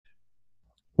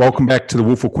Welcome back to the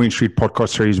Wolf of Queen Street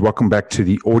podcast series. Welcome back to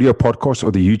the audio podcast or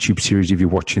the YouTube series if you're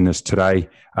watching this today.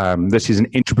 This is an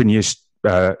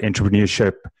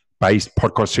entrepreneurship-based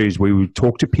podcast series where we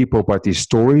talk to people about their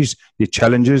stories, their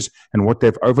challenges, and what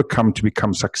they've overcome to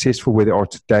become successful where they are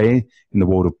today in the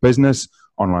world of business,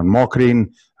 online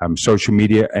marketing, social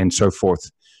media, and so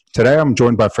forth. Today, I'm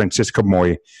joined by Francesca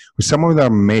Moi, who's someone that I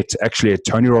met actually at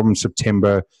Tony Robbins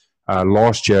September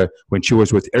last year when she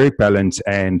was with Eric Balance,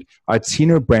 and I'd seen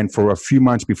her brand for a few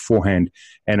months beforehand.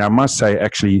 And I must say,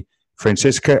 actually,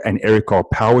 Francesca and Eric are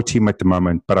a power team at the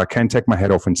moment, but I can take my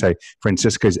head off and say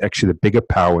Francesca is actually the bigger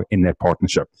power in that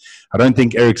partnership. I don't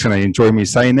think Eric's going to enjoy me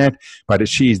saying that, but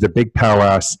she is the big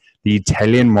powerhouse, the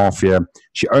Italian mafia.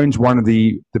 She owns one of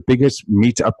the biggest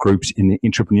meetup groups in the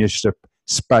entrepreneurship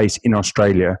space in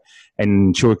Australia,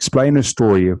 and she'll explain her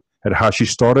story at how she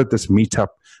started this meetup.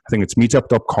 I think it's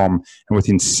meetup.com, and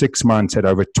within 6 months had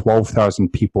over 12,000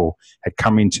 people had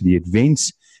come into the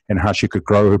events, and how she could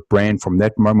grow her brand from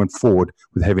that moment forward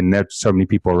with having so many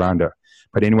people around her.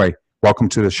 But anyway, welcome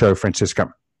to the show,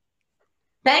 Francesca.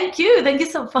 Thank you. Thank you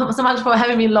so much for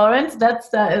having me, Lawrence.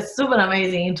 That's a super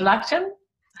amazing introduction.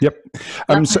 Yep.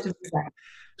 So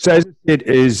as it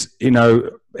is,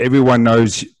 everyone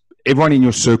in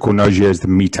your circle knows you as the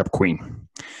meetup queen,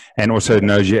 and also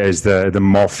knows you as the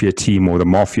mafia team or the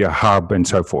mafia hub and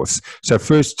so forth. So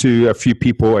first, to a few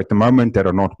people at the moment that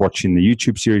are not watching the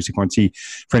YouTube series, you can see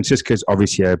Francesca is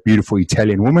obviously a beautiful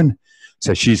Italian woman.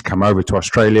 So she's come over to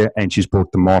Australia and she's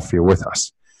brought the mafia with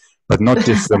us. But not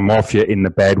just the mafia in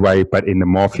the bad way, but in the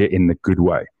mafia in the good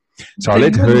way. So I'll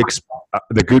let her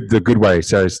the good way.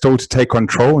 So still to take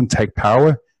control and take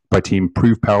power, but to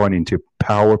improve power and to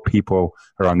empower people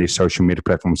around these social media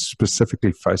platforms,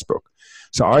 specifically Facebook.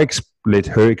 So I let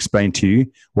her explain to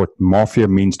you what mafia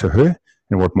means to her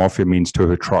and what mafia means to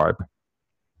her tribe.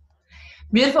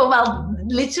 Beautiful. Well,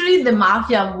 literally the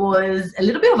mafia was a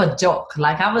little bit of a joke.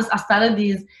 Like I started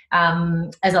this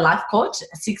as a life coach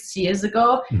 6 years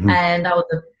ago, and I was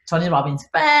a Tony Robbins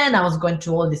fan. I was going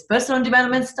through all this personal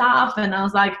development stuff, and I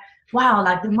was like, wow,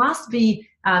 like there must be,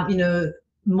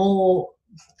 more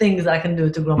things that I can do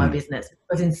to grow my business.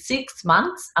 But in 6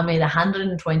 months, I made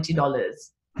 $120.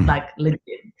 Like legit.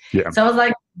 Yeah. So I was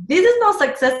like, this is not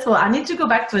successful. I need to go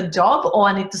back to a job, or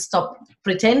I need to stop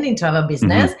pretending to have a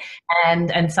business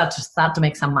and start to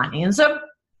make some money. And so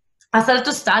I started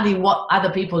to study what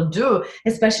other people do,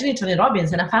 especially Tony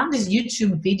Robbins. And I found this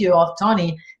YouTube video of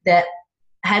Tony that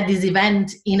had this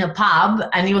event in a pub,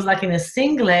 and he was like in a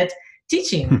singlet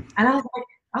teaching. And I was like,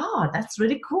 oh, that's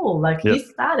really cool. Like he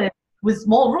started with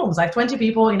small rooms, like 20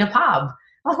 people in a pub.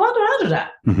 Like, why do I do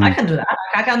that? I can do that.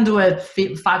 I can do it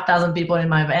 5,000 people in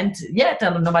my event yet,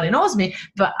 and nobody knows me,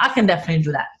 but I can definitely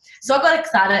do that. So I got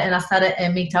excited and I started a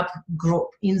meetup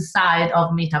group inside of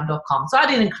meetup.com. So I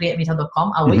didn't create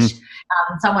meetup.com. I wish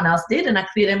someone else did, and I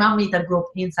created my meetup group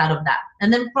inside of that.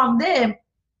 And then from there,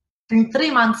 in 3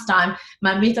 months' time,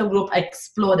 my meetup group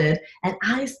exploded, and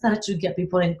I started to get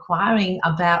people inquiring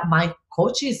about my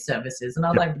coaching services. And I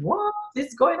was like, what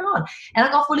is going on? And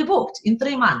I got fully booked in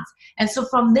 3 months. And so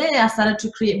from there, I started to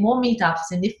create more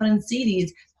meetups in different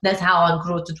cities. That's how I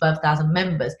grew to 12,000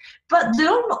 members. But they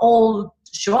don't all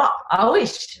show up. I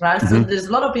wish, right? So there's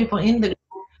a lot of people in the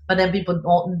group, but then people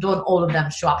don't all of them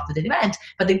show up to the event.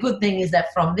 But the good thing is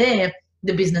that from there,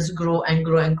 the business grew and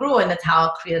grew and grew. And that's how I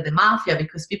created the mafia,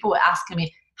 because people were asking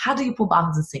me, how do you put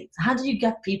bums in seats? How do you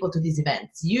get people to these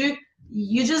events? You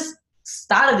just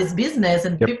started this business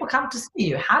and people come to see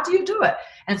you. How do you do it?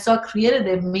 And so I created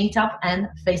the Meetup and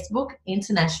Facebook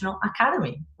International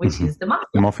Academy, which is the mafia.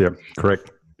 The mafia, correct.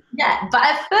 Yeah, but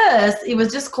at first it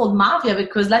was just called mafia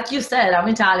because, like you said, I'm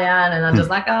Italian, and I'm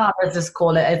just like, oh, let's just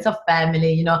call it. It's a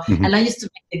family, And I used to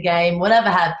make the game,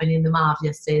 whatever happened in the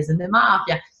mafia stays in the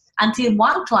mafia. Until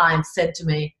one client said to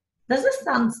me, does this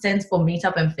stand for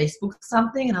Meetup and Facebook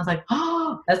something? And I was like,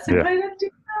 oh, that's a great idea.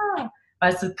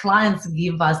 Right, so clients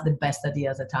give us the best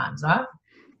ideas at times, right?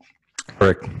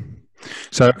 Correct.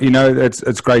 So,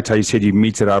 it's great how you said you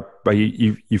meet it up, but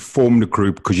you formed a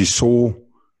group because you saw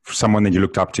someone that you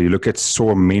looked up to. You saw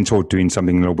a mentor doing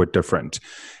something a little bit different.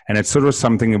 And it's sort of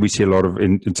something that we see a lot of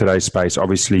in today's space.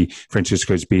 Obviously,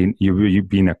 Francesca's you've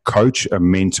been a coach, a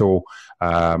mentor,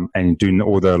 and doing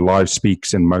all the live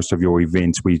speaks and most of your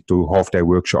events. We do half-day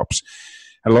workshops.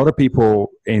 A lot of people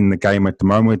in the game at the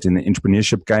moment, in the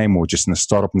entrepreneurship game or just in the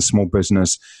startup and small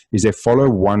business, is they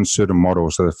follow one certain model.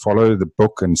 So they follow the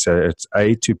book and say it's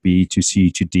A to B to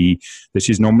C to D. This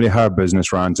is normally how a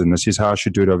business runs, and this is how I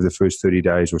should do it over the first 30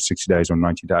 days or 60 days or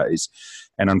 90 days.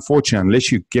 And unfortunately,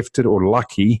 unless you're gifted or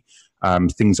lucky,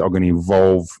 things are going to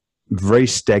evolve very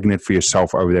stagnant for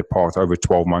yourself over that path over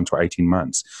 12 months or 18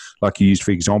 months. Like you used,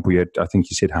 for example, you had, I think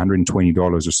you said $120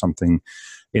 or something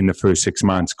in the first 6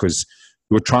 months because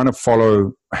you were trying to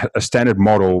follow a standard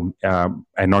model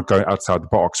and not go outside the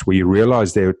box, where you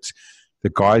realize that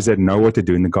the guys that know what they're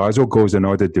doing, the guys or girls that know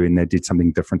what they're doing, they did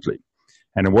something differently.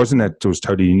 And it wasn't that it was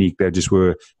totally unique. They just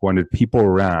wanted people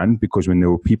around, because when there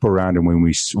were people around and when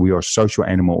we are social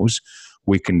animals,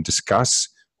 we can discuss,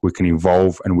 we can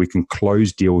evolve, and we can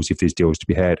close deals if there's deals to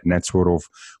be had. And that's sort of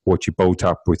what you built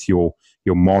up with your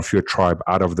mafia tribe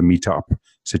out of the meetup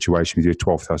situation with your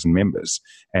 12,000 members.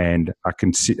 And I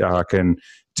can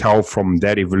tell from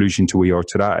that evolution to where you are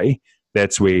today,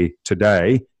 that's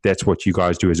what you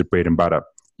guys do as a bread and butter.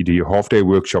 You do your half-day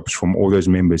workshops from all those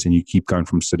members and you keep going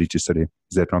from city to city.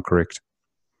 Is that not correct?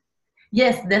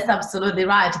 Yes, that's absolutely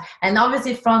right. And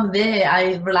obviously from there,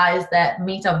 I realized that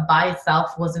Meetup by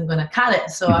itself wasn't going to cut it.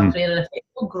 So I created a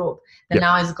Facebook group that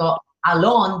now has got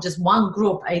alone, just one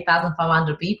group,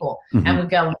 8,500 people. And we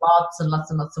get lots and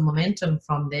lots and lots of momentum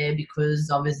from there,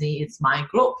 because obviously it's my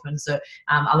group. And so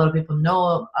a lot of people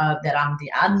know that I'm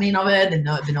the admin of it. They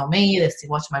know me, they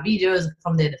still watch my videos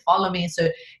from there, they follow me. So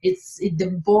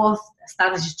the both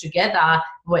strategies together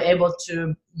were able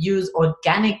to use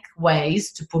organic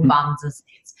ways to put bums and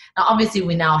seats. Now, obviously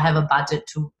we now have a budget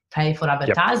to pay for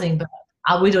advertising, but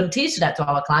we don't teach that to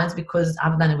our clients because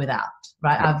I've done it without,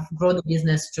 right? I've grown the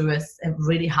business to a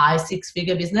really high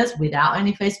 6-figure business without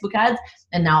any Facebook ads.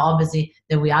 And now obviously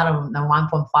that we are a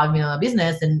 1.5 million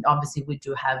business, and obviously we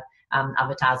do have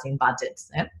advertising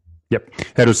budgets. Yep.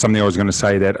 That was something I was going to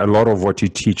say, that a lot of what you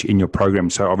teach in your program,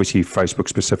 so obviously Facebook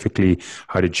specifically,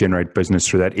 how to generate business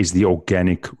through that, is the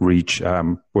organic reach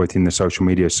within the social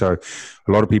media. So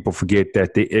a lot of people forget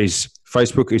that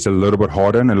Facebook is a little bit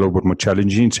harder and a little bit more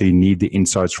challenging. So you need the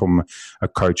insights from a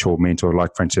coach or mentor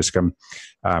like Francesca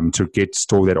to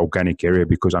store that organic area,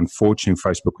 because unfortunately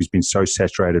Facebook has been so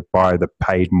saturated by the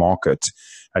paid market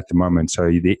at the moment.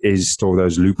 So there is still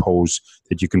those loopholes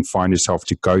that you can find yourself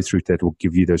to go through that will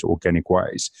give you those organic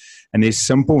ways. And there's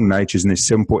simple natures and there's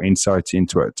simple insights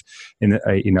into it. And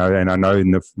and I know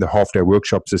in the half-day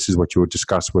workshops, this is what you would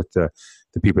discuss with the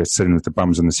people that sit in with the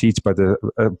bums on the seats. But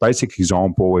a basic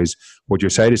example is what you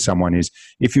say to someone is,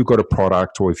 if you've got a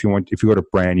product or if you've got a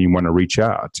brand and you want to reach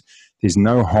out, there's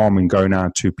no harm in going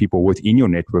out to people within your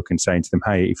network and saying to them,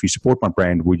 hey, if you support my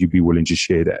brand, would you be willing to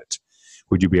share that?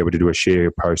 Would you be able to do a share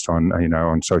post on,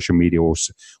 on social media or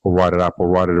write it up or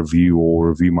write a review or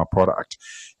review my product?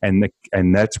 And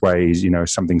that's way is,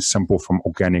 something simple from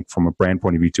organic, from a brand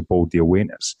point of view, to build the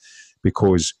awareness,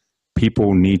 because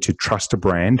people need to trust a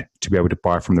brand to be able to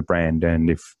buy from the brand. And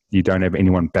if you don't have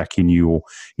anyone backing you or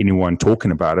anyone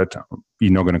talking about it,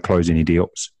 you're not going to close any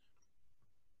deals.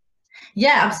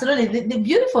 Yeah, absolutely. The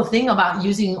beautiful thing about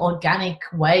using organic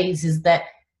ways is that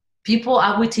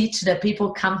we teach that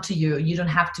people come to you. You don't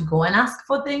have to go and ask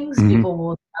for things. People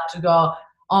will have to go,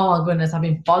 oh my goodness, I've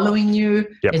been following you.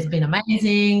 It's been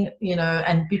amazing,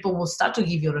 and people will start to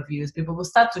give you reviews. People will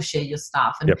start to share your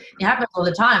stuff. And it happens all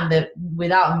the time that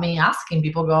without me asking,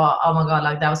 people go, oh my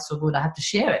God, that was so good, I have to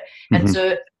share it. And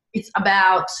so it's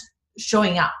about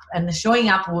showing up, and the showing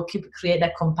up will create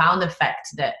that compound effect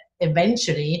that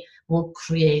eventually will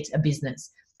create a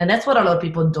business. And that's what a lot of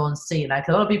people don't see. Like,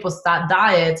 a lot of people start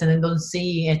diets and then don't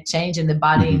see a change in the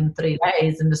body in 3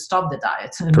 days, and they stop the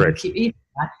diet and they keep eating.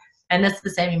 Right? And that's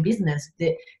the same in business.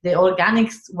 The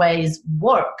organic ways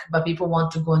work, but people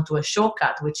want to go into a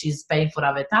shortcut, which is paying for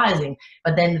advertising.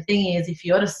 But then the thing is, if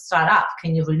you're a startup,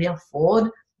 can you really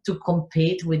afford to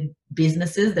compete with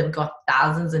businesses that have got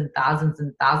thousands and thousands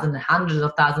and thousands and hundreds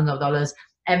of thousands of dollars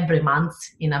every month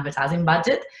in advertising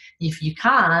budget? If you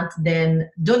can't, then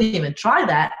don't even try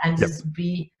that, and just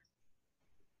be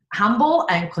humble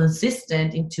and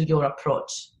consistent into your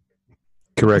approach.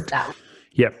 Correct.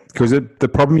 Yeah, because the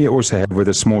problem you also have with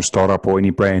a small startup or any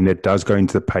brand that does go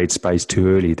into the paid space too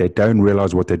early, they don't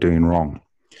realize what they're doing wrong.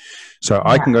 So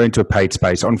I can go into a paid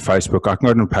space on Facebook. I can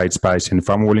go into a paid space, and if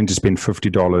I'm willing to spend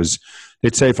 $50,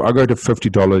 let's say if I go to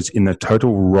 $50 in the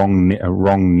total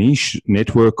wrong niche,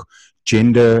 network,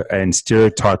 gender, and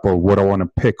stereotype, or what I want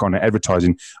to pick on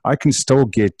advertising, I can still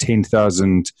get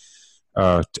 10,000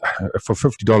 for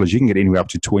 $50. You can get anywhere up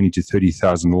to 20 to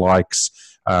 30,000 likes,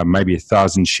 maybe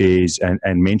 1,000 shares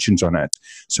and mentions on it.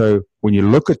 So when you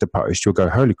look at the post, you'll go,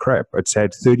 holy crap, it's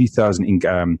had 30,000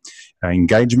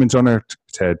 engagements on it.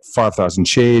 It's had 5,000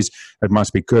 shares. It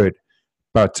must be good.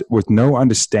 But with no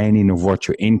understanding of what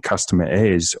your end customer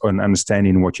is, or an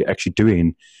understanding of what you're actually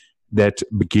doing, that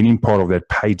beginning part of that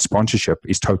paid sponsorship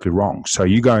is totally wrong. So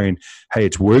you going, hey,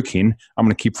 it's working, I'm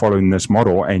going to keep following this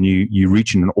model, and you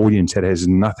reaching an audience that has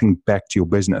nothing back to your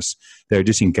business. They're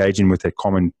just engaging with that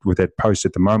comment, with that post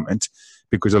at the moment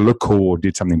because they look cool or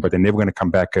did something, but they're never going to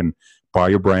come back and buy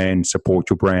your brand, support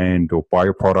your brand, or buy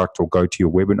your product, or go to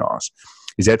your webinars.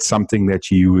 Is that something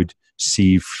that you would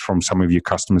see from some of your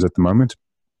customers at the moment?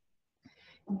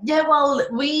 Yeah, well,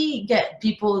 we get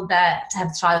people that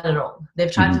have tried it all.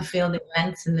 They've tried to fill the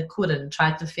events and they couldn't,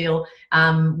 tried to fill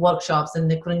workshops and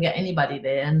they couldn't get anybody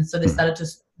there. And so they started to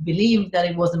believe that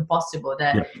it wasn't possible,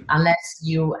 that unless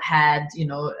you had,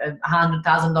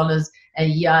 $100,000 a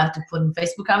year to put in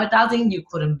Facebook advertising, you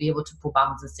couldn't be able to put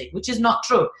buttons and stick, which is not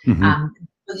true.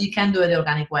 Because you can do it the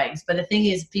organic ways. But the thing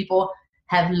is, people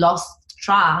have lost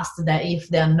trust that if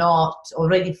they're not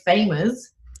already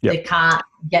famous, they can't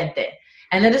get there.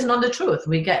 And that is not the truth.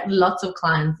 We get lots of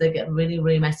clients that get really,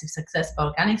 really massive success by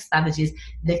organic strategies.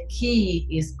 The key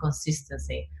is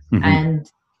consistency.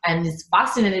 And it's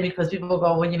fascinating because people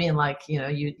go, what do you mean? Like,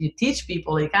 you teach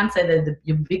people, you can't say that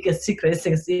your biggest secret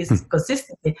is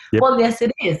consistency. Well, yes,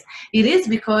 it is. It is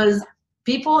because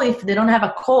people, if they don't have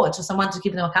a coach or someone to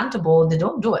keep them accountable, they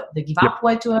don't do it. They give up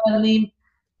way too early.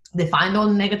 They find all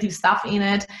negative stuff in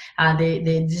it, and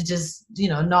they just,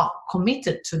 not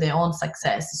committed to their own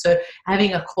success. So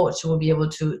having a coach will be able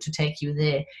to take you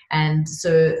there. And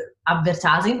so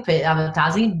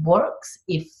advertising works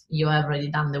if you have already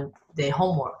done the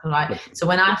homework, right? So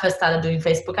when I first started doing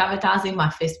Facebook advertising, my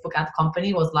Facebook ad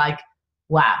company was like,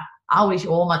 wow, I wish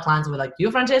all my clients were like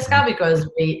you, Francesca, because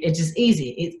it's just easy.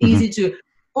 It's easy to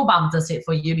who bumped it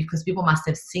for you because people must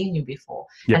have seen you before.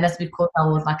 And that's because I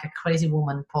was like a crazy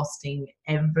woman posting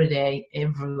every day,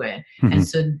 everywhere. And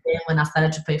so then when I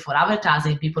started to pay for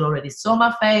advertising, people already saw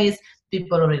my face,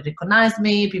 people already recognized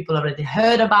me, people already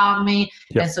heard about me.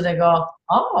 And so they go,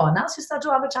 oh, now she started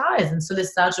to advertise. And so they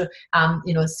start to,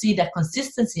 see that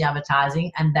consistency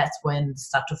advertising, and that's when they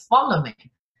start to follow me.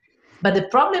 But the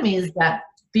problem is that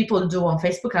people do on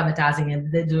Facebook advertising,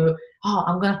 and they do, oh,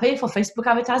 I'm going to pay for Facebook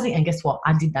advertising. And guess what?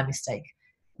 I did that mistake.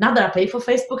 Now that I pay for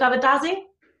Facebook advertising,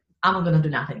 I'm going to do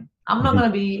nothing. I'm not going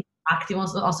to be active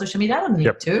on social media. I don't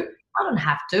need to. I don't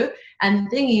have to. And the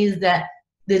thing is that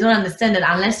they don't understand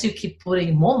that unless you keep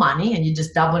putting more money and you're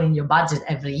just doubling your budget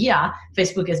every year,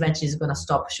 Facebook eventually is going to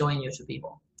stop showing you to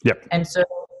people. And so,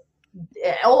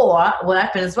 or what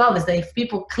happens as well is that if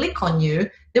people click on you,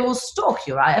 they will stalk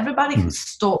you, right? Everybody can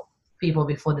stalk people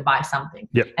before they buy something.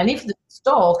 And if they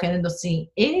stalk and they don't see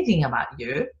anything about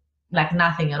you, like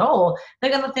nothing at all,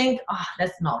 they're going to think, oh,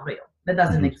 that's not real. That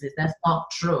doesn't exist. That's not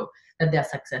true that they're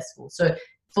successful. So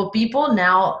for people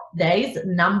nowadays,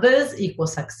 numbers equal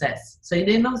success. So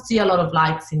they don't see a lot of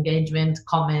likes, engagement,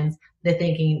 comments. They're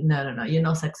thinking, no, you're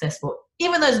not successful.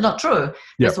 Even though it's not true,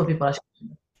 that's what people are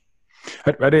showing.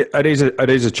 It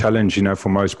is a challenge, for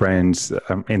most brands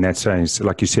in that sense.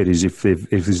 Like you said, is if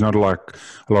there's not like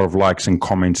a lot of likes and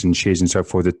comments and shares and so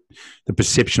forth, the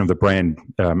perception of the brand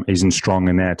isn't strong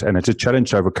in that, and it's a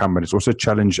challenge to overcome. But it's also a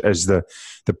challenge as the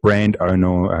brand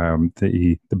owner,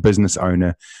 the business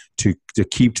owner, to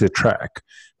keep to the track.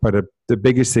 But the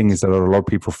biggest thing is that a lot of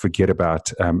people forget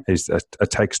about is that it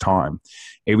takes time.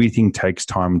 Everything takes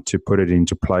time to put it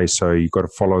into place. So you've got to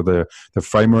follow the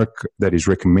framework that is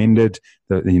recommended,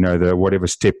 the whatever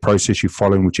step process you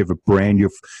follow in whichever brand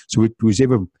so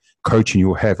whichever coaching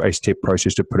you'll have a step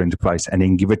process to put into place, and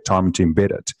then give it time to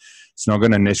embed it. It's not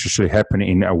going to necessarily happen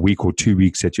in a week or 2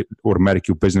 weeks that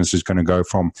your business is going to go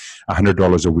from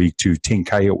 $100 a week to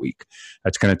 $10K a week.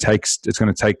 It's going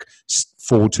to take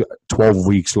 4 to 12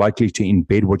 weeks likely to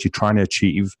embed what you're trying to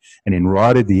achieve. And then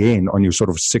right at the end, on your sort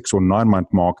of 6 or 9 month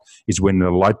mark, is when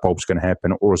the light bulb's going to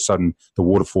happen. All of a sudden, the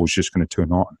waterfall is just going to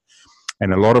turn on.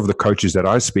 And a lot of the coaches that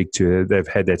I speak to, they've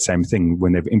had that same thing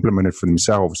when they've implemented for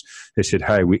themselves. They said,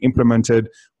 hey, we implemented,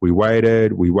 we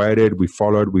waited, we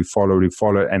followed.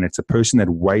 And it's a person that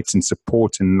waits and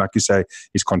supports and, like you say,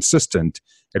 is consistent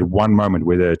at one moment,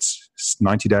 whether it's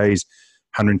 90 days,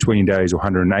 120 days, or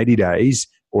 180 days,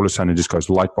 all of a sudden it just goes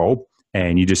light bulb.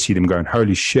 And you just see them going,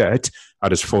 holy shit, I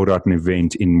just filled out an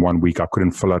event in 1 week. I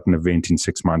couldn't fill out an event in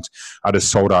 6 months. I just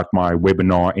sold out my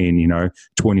webinar in,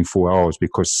 24 hours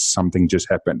because something just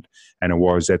happened. And it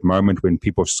was that moment when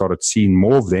people started seeing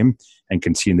more of them and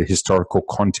can see in the historical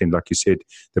content, like you said,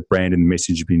 the brand and the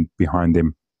message behind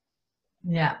them.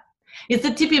 Yeah. It's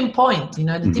the tipping point,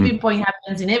 the tipping point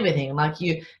happens in everything. Like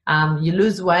you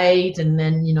lose weight and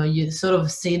then, you sort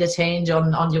of see the change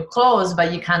on your clothes,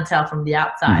 but you can't tell from the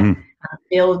outside.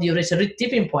 until you reach a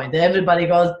tipping point. Everybody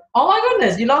goes, oh my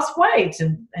goodness, you lost weight.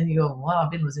 And you go, well,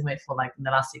 I've been losing weight for like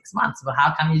the last 6 months. But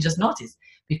how come you just notice?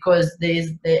 Because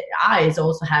the eyes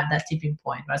also have that tipping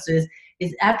point, right? So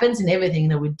it happens in everything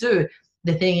that we do.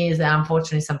 The thing is that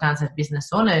unfortunately sometimes as business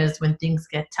owners, when things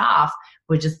get tough,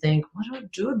 we just think, what do we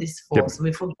do this for? Yep. So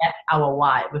we forget our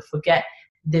why. We forget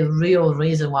the real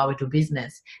reason why we do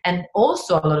business. And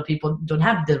also a lot of people don't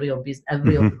have the real reason.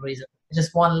 They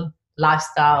just want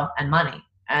lifestyle and money.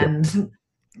 And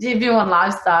if you want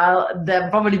lifestyle,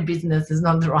 then probably business is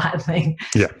not the right thing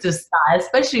to start,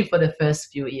 especially for the first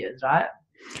few years, right?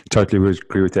 Totally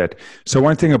agree with that. So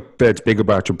one thing that's big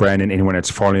about your brand and anyone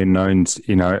that's following knows,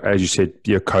 as you said,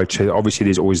 your coach, obviously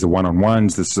there's always the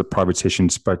one-on-ones, this is the private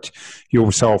sessions, but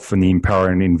yourself and the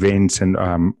empowering events and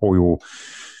or your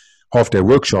half-day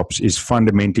workshops is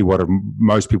fundamentally what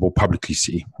most people publicly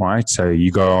see, right? So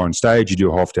you go on stage, you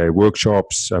do half-day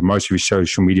workshops. Most of your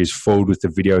social media is filled with the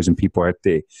videos and people out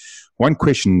there. One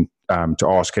question to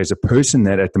ask as a person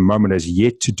that at the moment has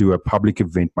yet to do a public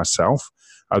event myself,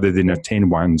 other than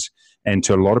attend ones, and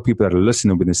to a lot of people that are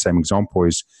listening with the same example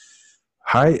is,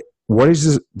 hey, what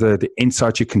is the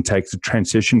insight you can take to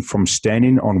transition from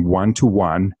standing on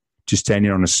one-to-one to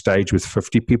standing on a stage with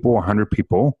 50 people, 100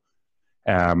 people,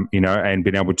 and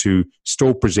being able to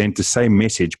still present the same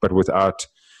message, but without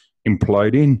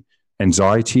imploding,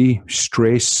 anxiety,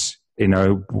 stress,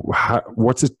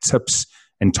 what's the tips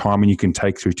and timing you can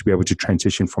take through to be able to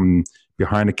transition from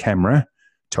behind a camera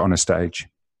to on a stage?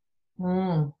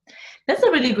 That's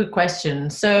a really good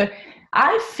question. So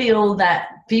I feel that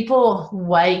people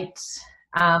wait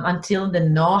until they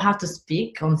know how to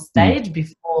speak on stage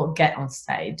before get on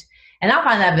stage. And I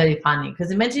find that very funny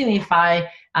because imagine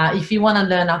if you want to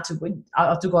learn how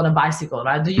to go on a bicycle,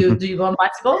 right? Do you go on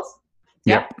bicycles?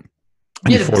 Yep.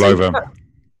 And you fall over.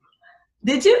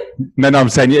 Did you? No, I'm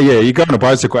saying, you go on a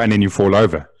bicycle and then you fall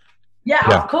over.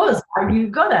 Yeah, of course. You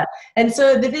got it. And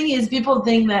so the thing is, people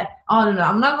think that, oh, no,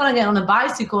 I'm not going to get on a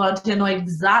bicycle until I know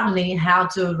exactly how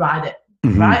to ride it,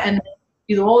 right? And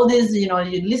you do all this, you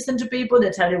listen to people, they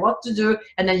tell you what to do,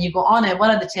 and then you go on it. What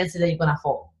are the chances that you're going to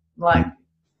fall? Like,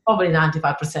 probably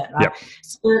 95%, right? Yep.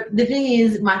 So the thing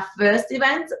is, my first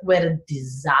events were a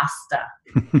disaster.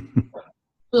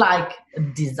 Like a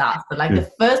disaster. Like the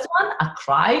first one, I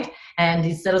cried, and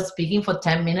instead of speaking for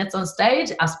 10 minutes on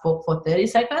stage, I spoke for 30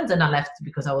 seconds and I left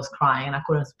because I was crying and I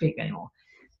couldn't speak anymore.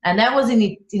 And that was in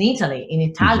Italy, in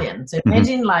Italian. So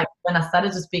imagine like when I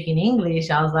started to speak in English,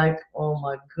 I was like, oh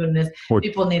my goodness,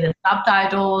 people needed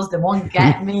subtitles, they won't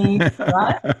get me,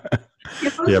 right?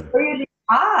 It was really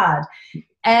hard.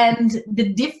 And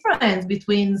the difference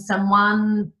between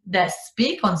someone that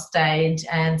speak on stage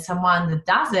and someone that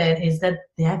doesn't is that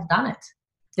they have done it.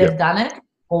 They've done it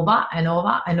over and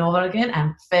over and over again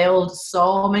and failed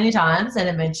so many times, and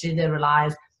eventually they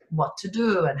realize what to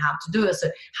do and how to do it.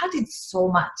 So I did so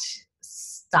much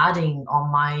studying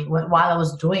while I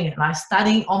was doing it, like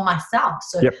studying on myself.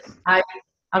 So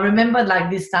I remember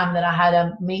like this time that I had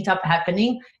a meetup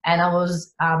happening and I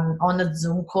was on a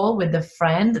Zoom call with a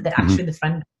friend that actually the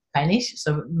friend Spanish.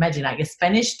 So imagine like a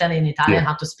Spanish telling Italian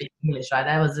how to speak English, right?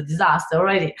 That was a disaster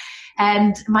already.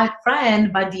 And my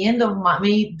friend, by the end of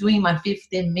me doing my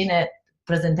 15-minute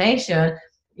presentation,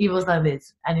 he was like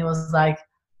this. And he was like,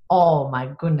 oh my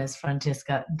goodness,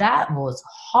 Francesca, that was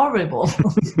horrible.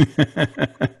 And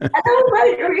I was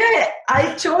like, okay,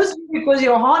 I chose you because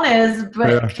you're honest,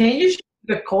 but can you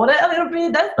record it a little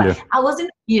bit? That's like, I was in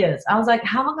tears. I was like,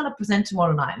 how am I going to present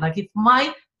tomorrow night? Like if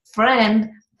my friend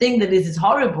think that this is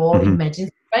horrible, imagine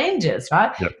strangers,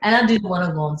 right? And I didn't want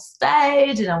to go on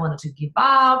stage and I wanted to give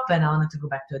up and I wanted to go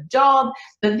back to a job.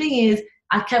 But the thing is,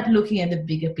 I kept looking at the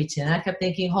bigger picture and I kept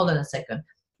thinking, hold on a second.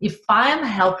 If I am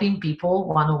helping people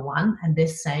one-on-one and they're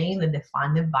saying that they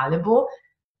find it valuable,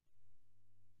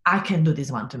 I can do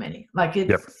this one-to-many. Like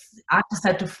I just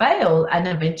had to fail and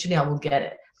eventually I will get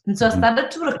it. And so I started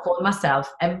to record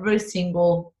myself every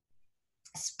single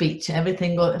speech, every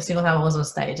single time I was on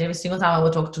stage, every single time I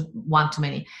would talk to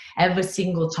one-to-many, every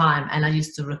single time. And I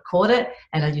used to record it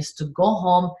and I used to go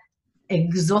home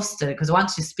exhausted because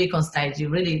once you speak on stage, you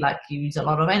really you use a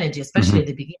lot of energy, especially at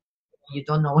the beginning. You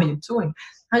don't know what you're doing.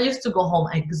 I used to go home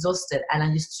exhausted and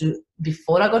I used to,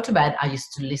 before I go to bed, I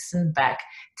used to listen back,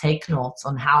 take notes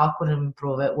on how I could have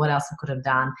improved it, what else I could have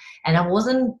done. And I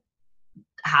wasn't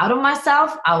hard on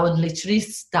myself. I was literally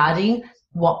studying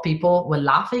what people were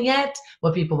laughing at,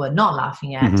 what people were not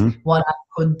laughing at, what I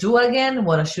could do again,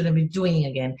 what I shouldn't be doing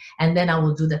again. And then I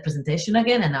will do the presentation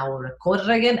again and I will record it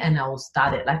again and I will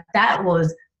start it. Like that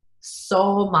was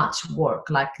so much work,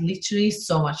 like literally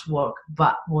so much work,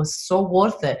 but was so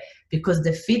worth it, because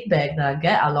the feedback that I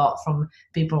get a lot from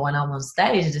people when I'm on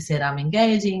stage, they said I'm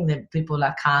engaging, the people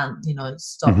I can't,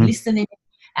 stop listening,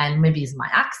 and maybe it's my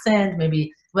accent,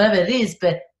 maybe whatever it is,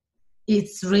 but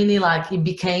it's really like it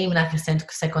became like a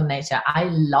second nature. I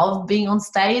love being on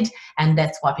stage, and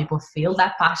that's why people feel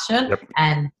that passion. Yep.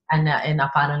 And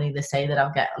apparently they say that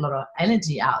I'll get a lot of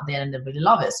energy out there, and they really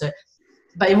love it. So,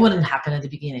 but it wouldn't happen at the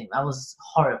beginning. That was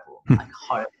horrible, like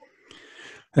horrible.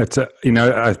 That's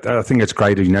I think it's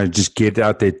great. Just get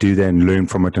out there, do that, and learn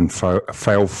from it, and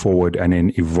fail forward, and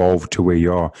then evolve to where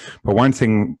you are. But one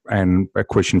thing, and a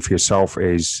question for yourself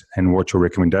is, and what your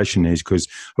recommendation is, because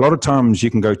a lot of times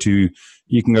you can go to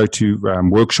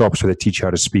workshops where they teach you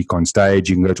how to speak on stage.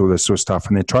 You can go to all this sort of stuff,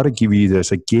 and they try to give you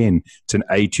this again. It's an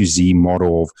A to Z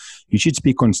model of you should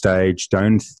speak on stage.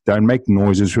 Don't make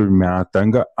noises with your mouth.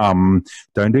 Don't go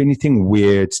Don't do anything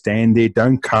weird. Stand there.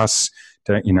 Don't cuss.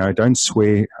 Don't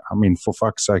swear. I mean, for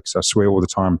fuck's sakes, I swear all the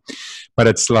time. But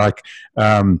it's like,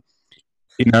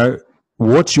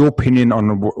 what's your opinion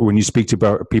on when you speak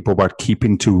to people about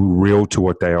keeping to real to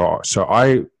what they are? So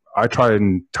I try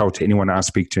and tell to anyone I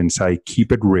speak to and say,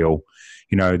 keep it real.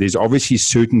 There's obviously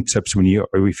certain tips if you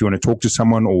want to talk to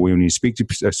someone or when you speak to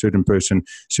a certain person,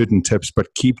 certain tips,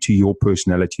 but keep to your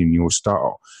personality and your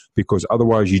style, because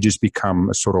otherwise you just become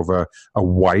a sort of a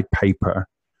white paper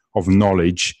of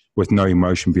knowledge with no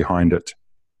emotion behind it.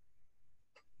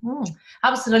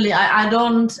 Absolutely. I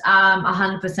don't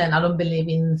 100%. I don't believe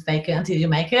in fake it until you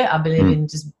make it. I believe in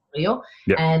just real.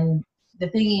 Yep. And the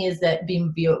thing is that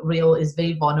being real is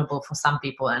very vulnerable for some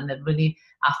people, and they're really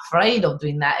afraid of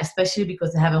doing that, especially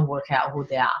because they haven't worked out who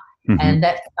they are. And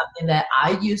that's something that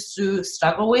I used to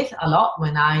struggle with a lot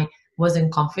when I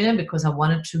wasn't confident, because I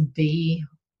wanted to be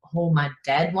who my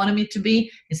dad wanted me to be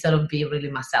instead of being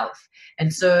really myself.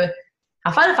 And so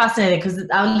I find it fascinating, because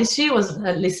I literally was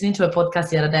listening to a podcast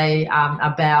the other day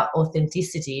about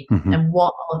authenticity and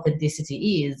what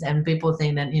authenticity is. And people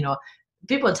think that,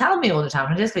 people tell me all the time,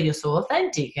 Francesca, you're so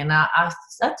authentic. And I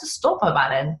had to stop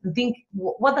about it and think,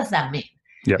 what does that mean?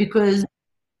 Yep. Because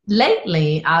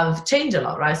lately I've changed a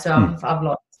lot, right? So I've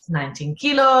lost 19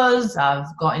 kilos. I've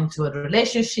got into a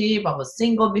relationship. I was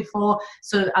single before.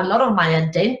 So a lot of my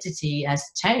identity has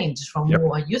changed from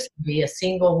who I used to be, a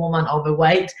single woman,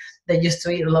 overweight, that used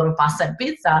to eat a lot of pasta and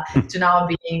pizza, to now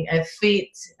being a fit,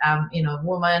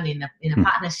 woman in a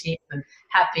partnership and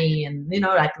happy and,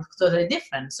 like totally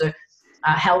different. So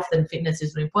health and fitness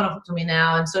is really important to me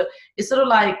now. And so it's sort of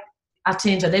like I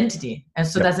changed identity. And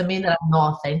so does it mean that I'm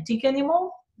not authentic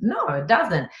anymore? No, it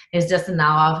doesn't. It's just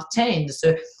now I've changed.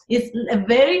 So it's a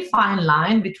very fine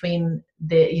line between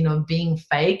the, being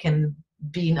fake and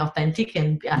being authentic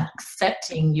and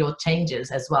accepting your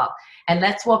changes as well. And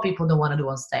that's what people don't want to do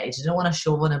on stage. They don't want to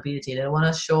show vulnerability. They don't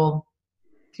want to show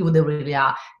who they really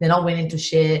are. They're not willing to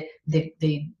share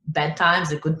the bad times,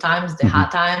 the good times, the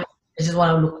hard times. They just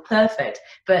want to look perfect.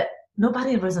 But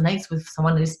nobody resonates with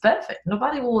someone that is perfect.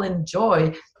 Nobody will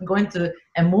enjoy going to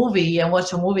a movie and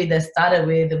watch a movie that started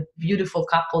with a beautiful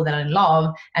couple that are in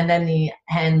love, and then it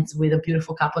ends with a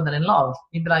beautiful couple that are in love.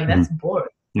 You'd be like, that's boring.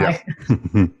 Yeah.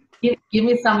 Like, give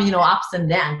me some, ups and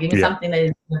downs. Give me something that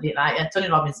is going to be like, Tony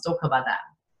Robbins talk about that.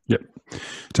 Yep,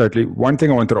 totally. One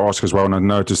thing I wanted to ask as well, and I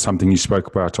noticed something you spoke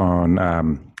about on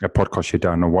a podcast you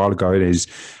done a while ago, it is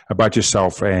about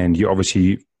yourself, and you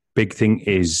obviously, big thing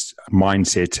is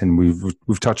mindset, and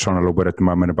we've touched on a little bit at the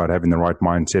moment about having the right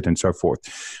mindset and so forth,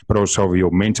 but also your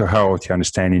mental health, your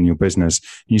understanding your business.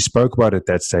 You spoke about at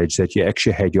that stage that you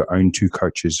actually had your own two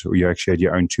coaches, or you actually had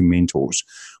your own two mentors,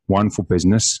 one for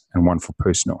business and one for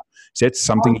personal. Is that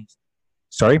something?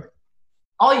 Sorry?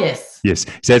 Oh, yes. Yes.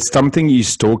 Is that something you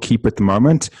still keep at the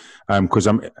moment? Because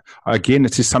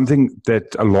it's just something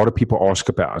that a lot of people ask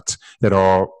about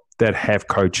that have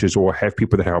coaches or have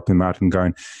people that help them out and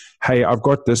going, hey, I've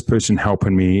got this person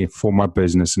helping me for my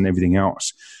business and everything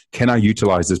else. Can I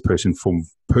utilize this person for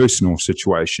personal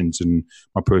situations and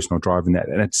my personal drive in that?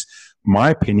 And it's my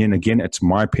opinion. Again, it's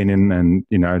my opinion, and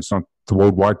it's not the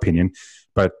worldwide opinion,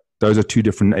 but those are two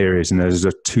different areas, and those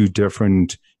are two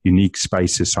different unique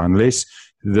spaces. So unless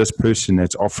this person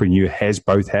that's offering you has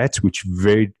both hats, which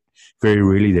very, very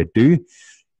rarely they do,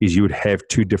 is you would have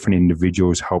two different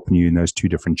individuals helping you in those two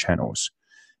different channels.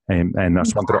 And I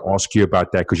just wanted to ask you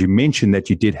about that, because you mentioned that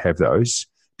you did have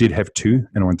two,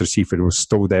 and I wanted to see if it was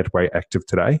still that way active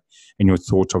today, and your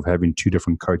thoughts of having two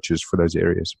different coaches for those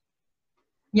areas.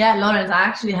 Yeah, Lawrence, I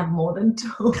actually have more than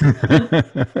two.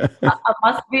 I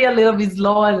must be a little bit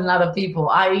slower than other people.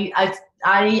 I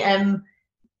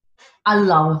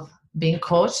love being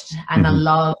coached, and I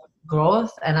love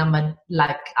growth, and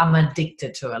I'm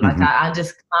addicted to it. Like I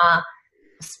just can't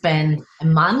spend a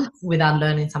month without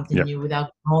learning something new, without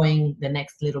growing the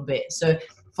next little bit. So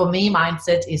for me,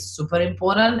 mindset is super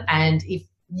important. And if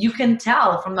you can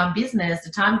tell from my business,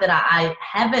 the time that I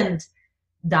haven't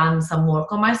done some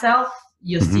work on myself,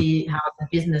 you see how the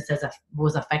business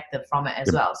was affected from it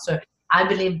as well. So I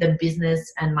believe that business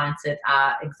and mindset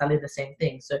are exactly the same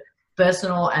thing. So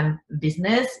personal and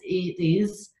business, it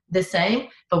is the same.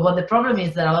 But what the problem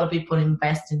is that a lot of people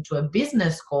invest into a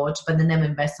business coach, but they never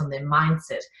invest on their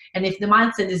mindset. And if the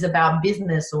mindset is about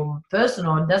business or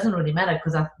personal, it doesn't really matter,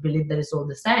 because I believe that it's all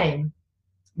the same.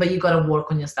 But you got to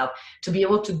work on yourself to be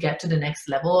able to get to the next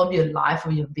level of your life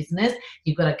or your business.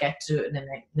 You got to get to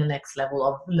the next level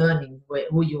of learning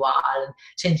who you are and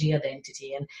changing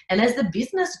identity. And as the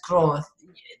business grows,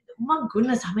 my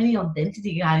goodness, how many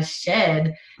identity guys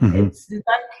shared. It's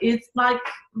like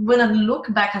when I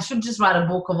look back, I should just write a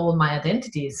book of all my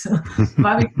identities,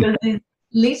 right? Because it's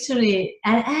literally,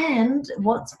 and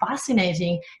what's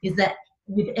fascinating is that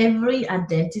with every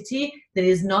identity, there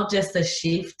is not just a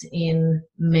shift in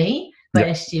me, but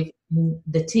a shift in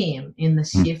the team, in the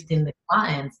shift in the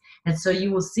clients. And so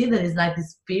you will see that it's like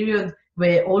this period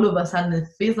where all of a sudden it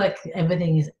feels like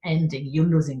everything is ending. You're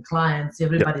losing clients,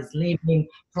 everybody's leaving,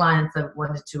 clients have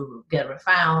wanted to get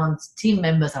refunds, team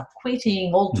members are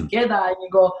quitting altogether, and you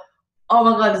go, oh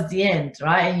my God, it's the end,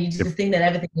 right? And you just think that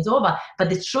everything is over. But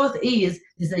the truth is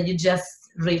that you just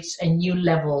reached a new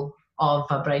level of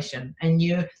vibration, a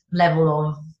new level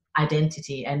of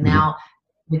identity. And now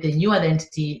with the new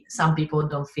identity, some people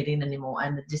don't fit in anymore,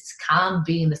 and just can't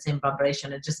be in the same vibration.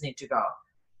 They just need to go.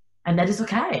 And that is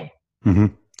okay.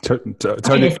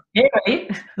 Totally.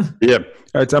 Yeah.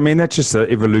 I mean, that's just the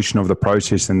evolution of the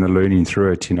process and the learning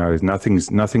through it. You know, nothing's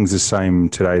the same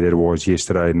today that it was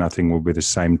yesterday. Nothing will be the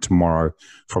same tomorrow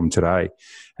from today.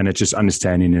 And it's just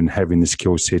understanding and having the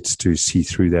skill sets to see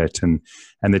through that, and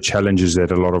the challenges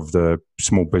that a lot of the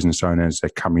small business owners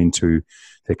that come in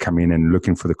and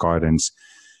looking for the guidance.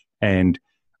 And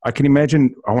I can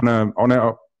imagine, I want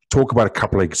to talk about a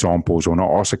couple of examples. I want to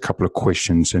ask a couple of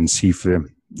questions and see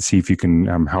if you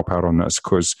can help out on this,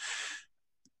 because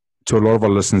to a lot of our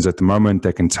listeners at the moment,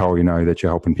 they can tell, you know, that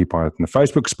you're helping people out in the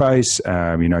Facebook space.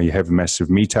 You know, you have massive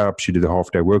meetups, you do the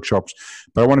half-day workshops.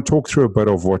 But I want to talk through a bit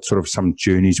of what sort of some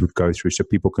journeys would go through so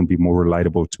people can be more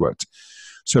relatable to it.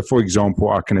 So, for example,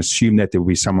 I can assume that there will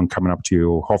be someone coming up to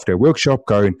your half-day workshop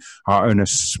going, I own a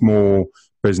small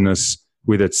business,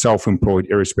 whether it's self-employed,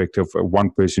 irrespective of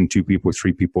one person, two people,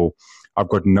 three people. I've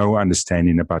got no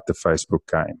understanding about the Facebook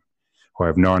game. I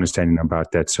have no understanding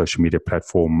about that social media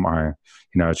platform.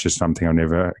 It's just something I've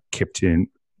never kept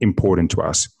important to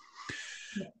us.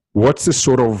 What's the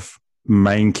sort of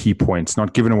main key points,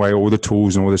 not giving away all the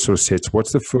tools and all the sort of sets,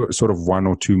 what's the sort of one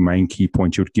or two main key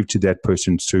points you would give to that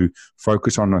person to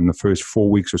focus on the first 4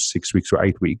 weeks or 6 weeks or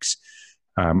 8 weeks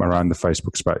around the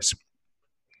Facebook space?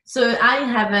 So I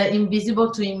have an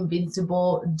invisible to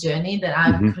invincible journey that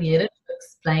I've created to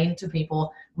explain to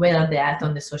people where they're at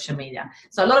on the social media.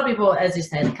 So a lot of people, as you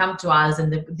said, come to us in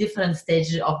the different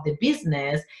stages of the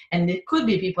business, and it could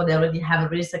be people that already have a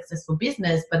really successful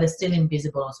business, but they're still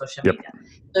invisible on social media.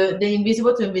 So the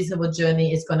invisible to invisible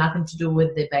journey has got nothing to do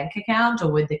with the bank account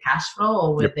or with the cash flow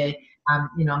or with the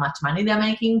how much money they're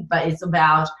making, but it's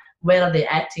about where are they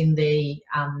at in the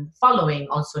following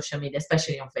on social media,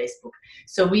 especially on Facebook.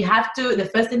 So we have to, the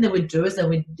first thing that we do is that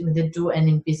we do an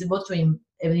invisible to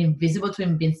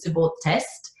invincible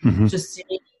test to see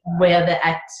where they're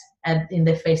at in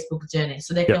the Facebook journey.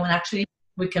 So they can actually,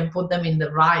 we can put them in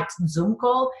the right Zoom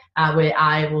call where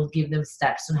I will give them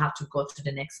steps on how to go to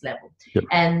the next level.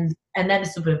 And that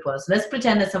is super important. So let's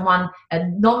pretend that someone,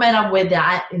 no matter where they're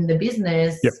at in the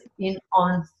business,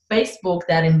 on Facebook,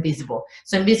 they're invisible.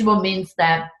 So invisible means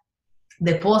that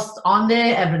they post on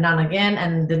there every now and again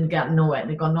and then get nowhere.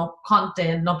 They got no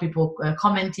content, no people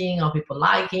commenting, no people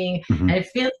liking. And it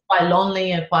feels quite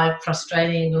lonely and quite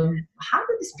frustrating. How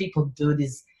do these people do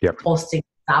this posting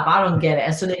stuff? I don't get it.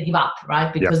 And so they give up,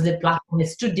 right? Because the platform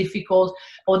is too difficult.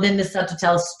 Or then they start to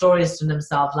tell stories to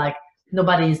themselves like,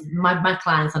 my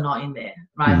clients are not in there,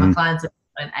 right? My clients are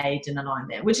an age and are not in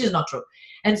there, which is not true.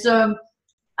 And so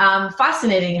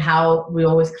fascinating how we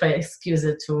always create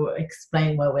excuses to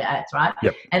explain where we're at, right?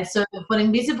 And so for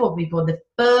invisible people, the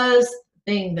first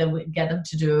thing that we get them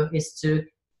to do is to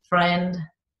friend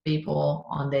people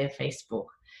on their Facebook.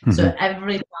 So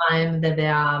every time that they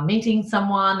are meeting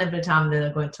someone, every time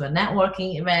they're going to a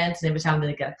networking event, and every time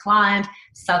they get a client,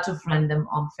 start to friend them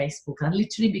on Facebook and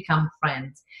literally become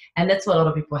friends. And that's what a lot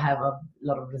of people have a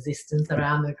lot of resistance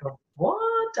around. They go, what?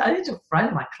 I need to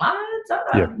friend my clients.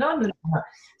 Yeah. No.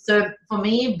 So for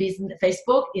me,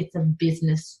 Facebook, it's a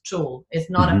business tool. It's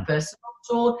not a personal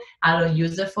tool. I don't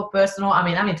use it for personal. I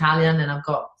mean, I'm Italian and I've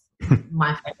got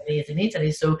my family is in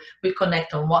Italy, so we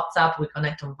connect on WhatsApp, we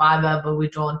connect on Viber, but we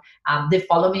don't. They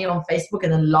follow me on Facebook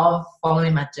and they love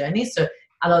following my journey. So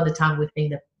a lot of the time we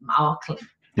think that our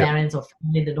parents or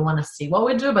family, they don't want to see what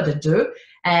we do, but they do.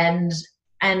 And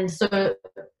so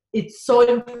it's so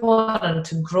important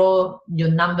to grow your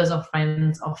numbers of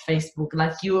friends on Facebook.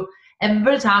 Like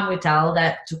every time we tell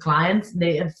that to clients,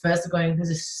 they at first are going, this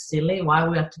is silly, why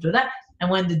we have to do that? And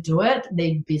when they do it,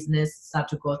 their business start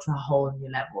to go to a whole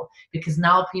new level, because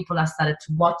now people have started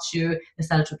to watch you, they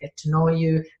started to get to know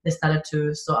you, they started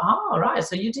to, right,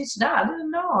 so you teach that, I didn't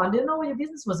know what your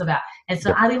business was about. And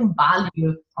so adding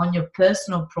value on your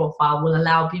personal profile will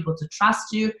allow people to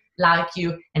trust you, like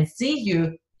you, and see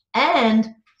you, and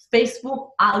Facebook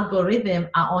algorithm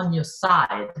are on your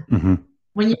side.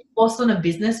 When you post on a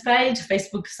business page,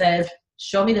 Facebook says,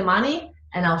 show me the money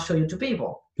and I'll show you to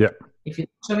people. If you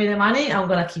show me the money, I'm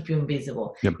going to keep you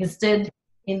invisible. Instead,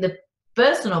 in the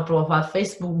personal profile,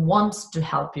 Facebook wants to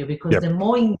help you, because the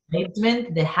more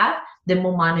engagement they have, the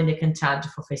more money they can charge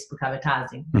for Facebook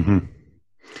advertising.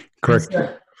 Correct.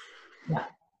 So,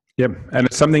 and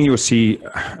it's something you'll see.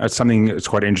 It's something that's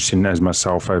quite interesting as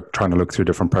myself. I'm trying to look through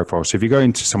different profiles. So if you go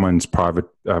into someone's private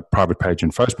page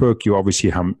on Facebook, you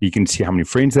obviously you can see how many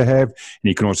friends they have, and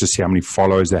you can also see how many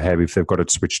followers they have if they've got it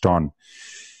switched on.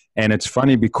 And it's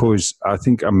funny because I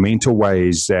think a mental way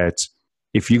is that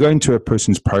if you go into a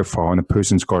person's profile and the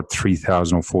person's got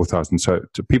 3,000 or 4,000, so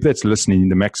to people that's listening,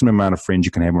 the maximum amount of friends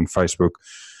you can have on Facebook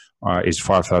is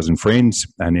 5,000 friends.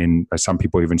 And then some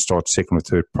people even start second or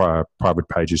third private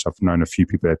pages. I've known a few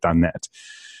people that have done that.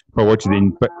 But what you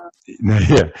then,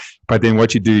 but then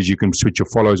what you do is you can switch your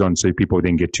follows on, so people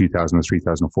then get 2,000 or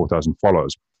 3,000 or 4,000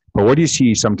 followers. But what do you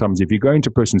see sometimes if you go into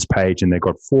a person's page and they've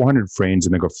got 400 friends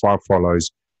and they've got 5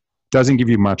 followers, doesn't give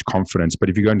you much confidence. But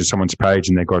if you go into someone's page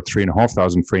and they've got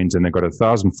 3,500 friends and they've got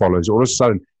 1,000 followers, all of a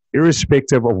sudden,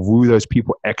 irrespective of who those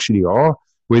people actually are,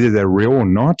 whether they're real or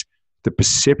not, the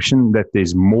perception that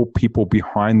there's more people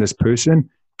behind this person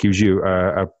gives you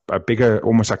a bigger,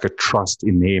 almost like a trust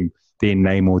in them, their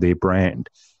name or their brand.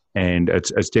 And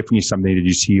it's definitely something that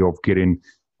you see of getting,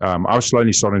 I was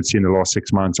slowly starting to see in the last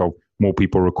 6 months of more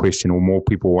people requesting or more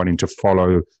people wanting to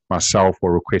follow myself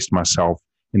or request myself.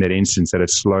 In that instance, that it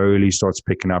slowly starts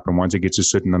picking up, and once it gets a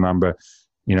certain number,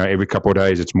 every couple of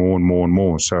days it's more and more and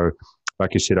more. So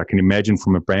like you said, I can imagine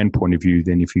from a brand point of view,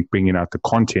 then if you're bringing out the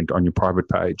content on your private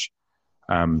page,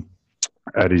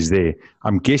 it is there.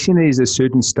 I'm guessing there's a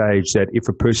certain stage that if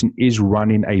a person is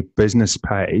running a business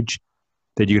page,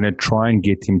 that you're going to try and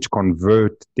get them to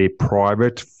convert their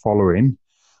private following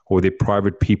or their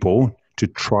private people to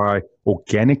try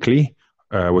organically,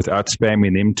 without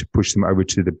spamming them, to push them over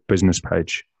to the business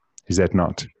page. Is that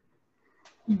not?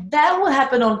 That will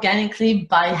happen organically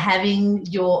by having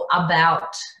your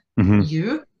about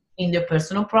you in your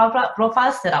personal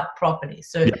profile set up properly.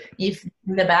 So if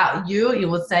about you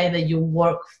will say that you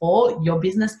work for your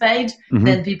business page,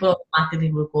 then people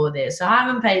automatically will go there. So I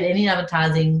haven't paid any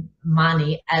advertising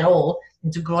money at all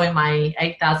into growing my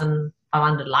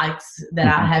 8,500 likes that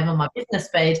I have on my business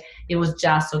page. It was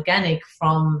just organic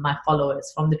from my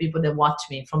followers, from the people that watch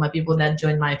me, from my people that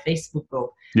join my Facebook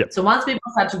group. So once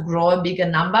people start to grow a bigger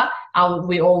number,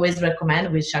 we always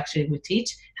recommend, which actually we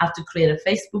teach, how to create a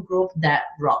Facebook group that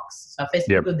rocks. So a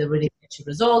Facebook group that really gets you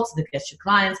results, that gets you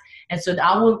clients. And so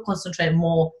I will concentrate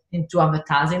more into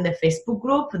advertising the Facebook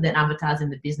group than advertising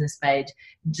the business page.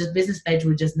 Just business page,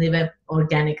 we just leave it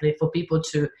organically for people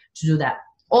to do that.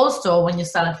 Also, when you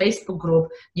start a Facebook group,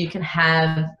 you should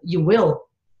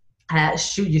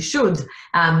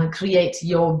create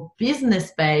your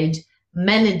business page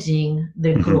managing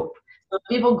the group. So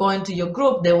people go into your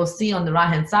group, they will see on the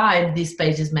right-hand side, this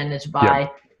page is managed by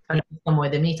Francesca Moi,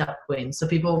 the meetup queen. So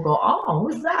people will go, oh,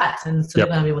 who's that? And so they're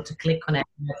going to be able to click on it,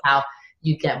 and that's how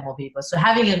you get more people. So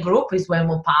having a group is way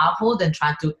more powerful than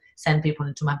trying to send people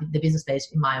into the business page,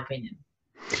 in my opinion.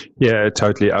 Yeah,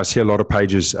 totally. I see a lot of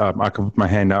pages. I can put my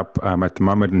hand up at the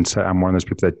moment and say I'm one of those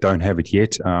people that don't have it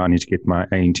yet. I need to get my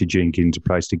ANTG and get into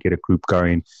place to get a group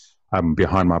going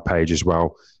behind my page as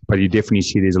well. But you definitely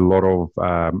see there's a lot of,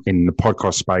 in the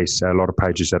podcast space, a lot of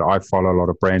pages that I follow, a lot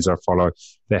of brands I follow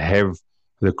that have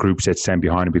the groups that stand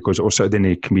behind it, because also then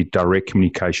it can be direct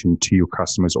communication to your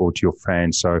customers or to your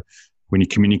fans. So when you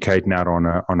communicate out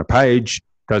on a page,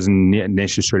 doesn't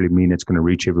necessarily mean it's going to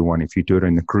reach everyone. If you do it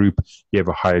in the group, you have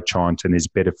a higher chance, and there's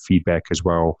better feedback as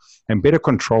well and better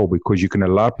control, because you can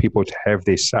allow people to have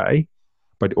their say,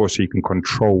 but also you can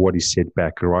control what is said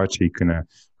back, right? So you can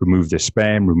remove the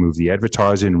spam, remove the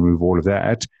advertising, remove all of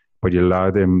that, but you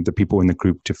allow the people in the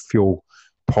group to feel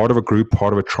part of a group,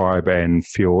 part of a tribe, and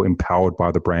feel empowered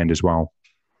by the brand as well.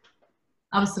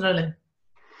 Absolutely.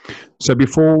 So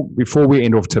before we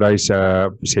end off today's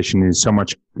session, there's so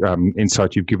much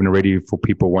insight you've given already for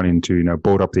people wanting to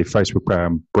build up their Facebook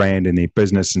brand and their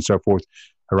business and so forth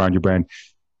around your brand.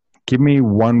 Give me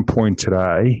one point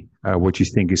today, what you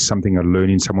think is something, a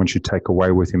learning someone should take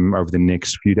away with him over the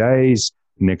next few days,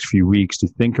 next few weeks to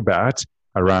think about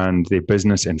around their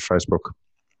business and Facebook,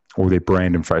 or their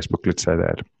brand and Facebook, let's say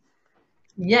that.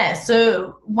 Yeah,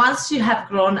 so once you have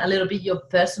grown a little bit your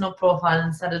personal profile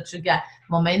and started to get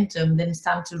momentum, then it's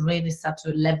time to really start to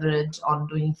leverage on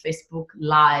doing Facebook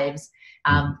Lives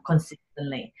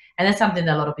consistently. And that's something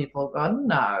that a lot of people go,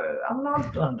 no, I'm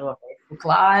not going to do a Facebook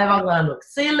Live. I'm going to look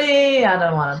silly. I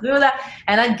don't want to do that.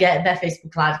 And I get that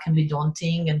Facebook Live can be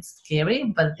daunting and scary,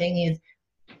 but the thing is,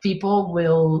 people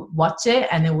will watch it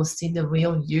and they will see the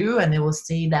real you, and they will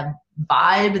see that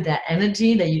vibe, that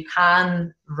energy that you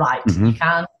can't write. You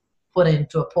can't put it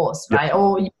into a post, right?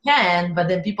 Or you can, but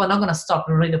then people are not going to stop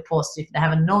and read a post if they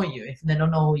haven't known you, if they don't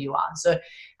know who you are. So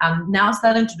now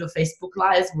starting to do Facebook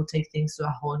Lives will take things to a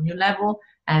whole new level,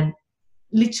 and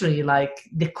literally like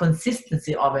the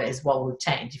consistency of it is what will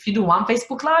change. If you do one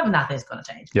Facebook Live, nothing's going to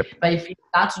change. But if you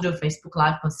start to do Facebook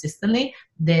Live consistently,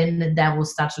 then that will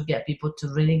start to get people to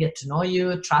really get to know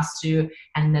you, trust you,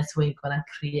 and that's where you're going to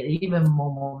create even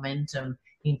more momentum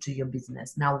into your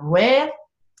business. Now, where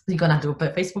you're going to do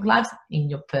Facebook Lives? In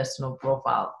your personal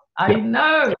profile. I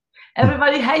know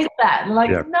everybody hates that.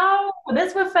 Like, no,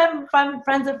 that's where friends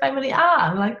and family are.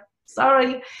 I'm like,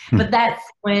 sorry, but that's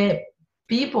where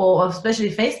people, especially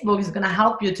Facebook, is going to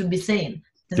help you to be seen.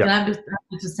 It's going to help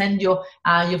you to send your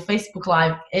Facebook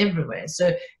Live everywhere.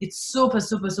 So it's super,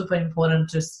 super, super important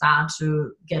to start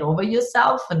to get over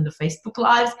yourself and the Facebook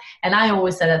Lives. And I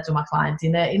always say that to my clients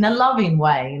in a loving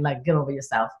way, like, get over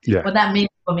yourself. What that means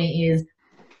for me is,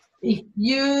 if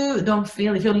you don't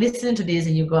feel, if you're listening to this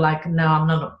and you go like, no,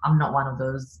 I'm not one of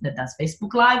those that does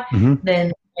Facebook Live,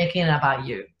 then making it about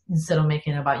you instead of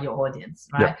making it about your audience,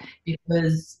 right?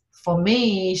 Because for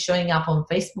me, showing up on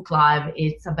Facebook Live,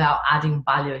 it's about adding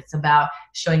value. It's about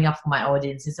showing up for my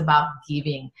audience. It's about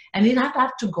giving. And you don't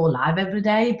have to go live every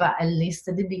day, but at least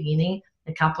at the beginning,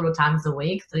 a couple of times a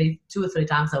week, 2 or 3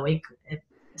 times a week,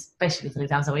 especially 3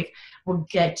 times a week, will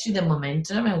get you the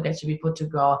momentum and will get you people to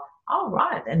go, all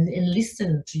right, and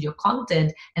listen to your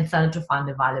content and start to find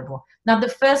it valuable. Now, the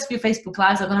first few Facebook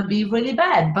Lives are going to be really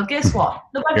bad, but guess what?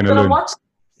 Nobody's going to watch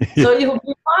them, so you'll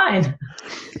be fine.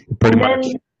 Pretty much.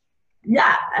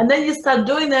 Yeah, and then you start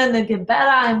doing that and they get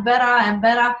better and better and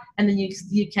better, and then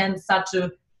you can start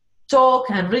to talk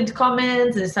and read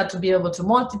comments and start to be able to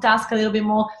multitask a little bit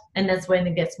more, and that's when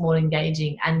it gets more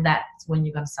engaging, and that's when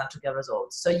you're going to start to get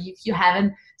results. So if you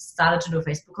haven't started to do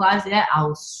Facebook Lives yet, I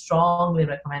would strongly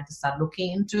recommend to start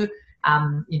looking into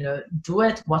do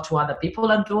it, watch what other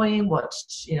people are doing,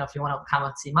 watch, if you want to come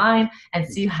and see mine and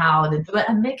see how they do it,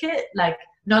 and make it like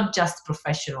not just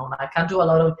professional. Like, I do a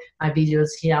lot of my videos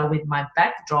here with my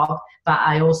backdrop, but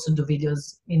I also do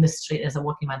videos in the street as I'm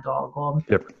walking my dog, or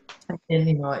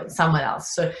somewhere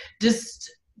else. So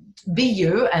just be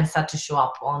you and start to show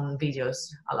up on videos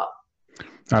a lot.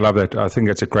 I love that. I think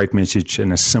that's a great message,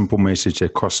 and a simple message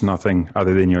that costs nothing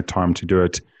other than your time to do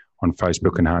it on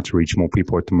Facebook, and how to reach more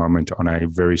people at the moment on a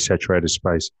very saturated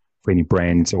space for any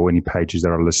brands or any pages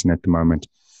that are listening at the moment.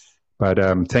 But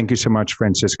thank you so much,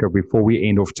 Francesca. Before we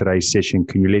end off today's session,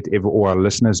 can you let all our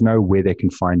listeners know where they can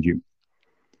find you?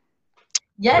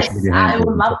 Yes, I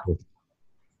would love it.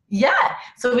 Yeah,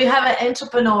 so we have an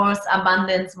Entrepreneurs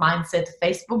Abundance Mindset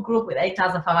Facebook group with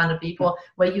 8,500 people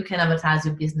where you can advertise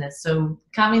your business. So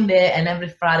come in there, and every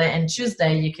Friday and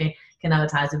Tuesday you can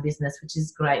advertise your business, which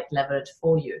is great leverage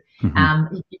for you.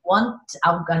 If you want,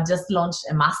 I just launched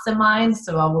a mastermind,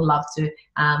 so I would love to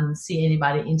see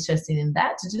anybody interested in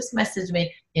that. So just message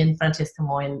me in Francesca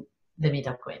Moi, the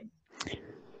Meetup Queen.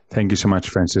 Thank you so much,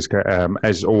 Francesca.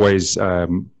 As always,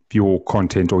 your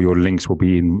content or your links will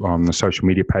be on the social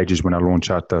media pages when I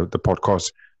launch out the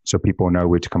podcast, so people know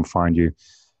where to come find you.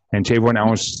 And to everyone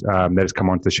else that has come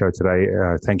onto the show today,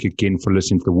 thank you again for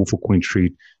listening to the Wolf of Queen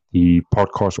Street, the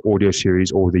podcast audio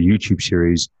series or the YouTube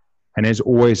series. And as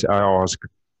always, I ask,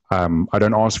 I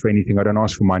don't ask for anything. I don't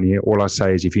ask for money. All I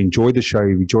say is, if you enjoy the show,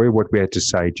 if you enjoy what we had to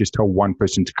say, just tell one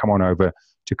person to come on over,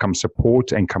 to come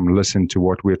support and come listen to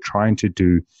what we're trying to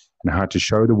do and how to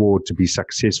show the world to be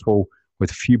successful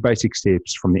with a few basic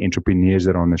steps from the entrepreneurs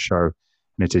that are on the show. And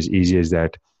it's as easy as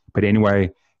that. But anyway,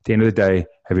 at the end of the day,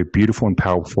 have a beautiful and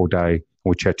powerful day.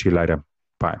 We'll chat to you later.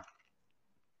 Bye.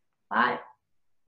 Bye.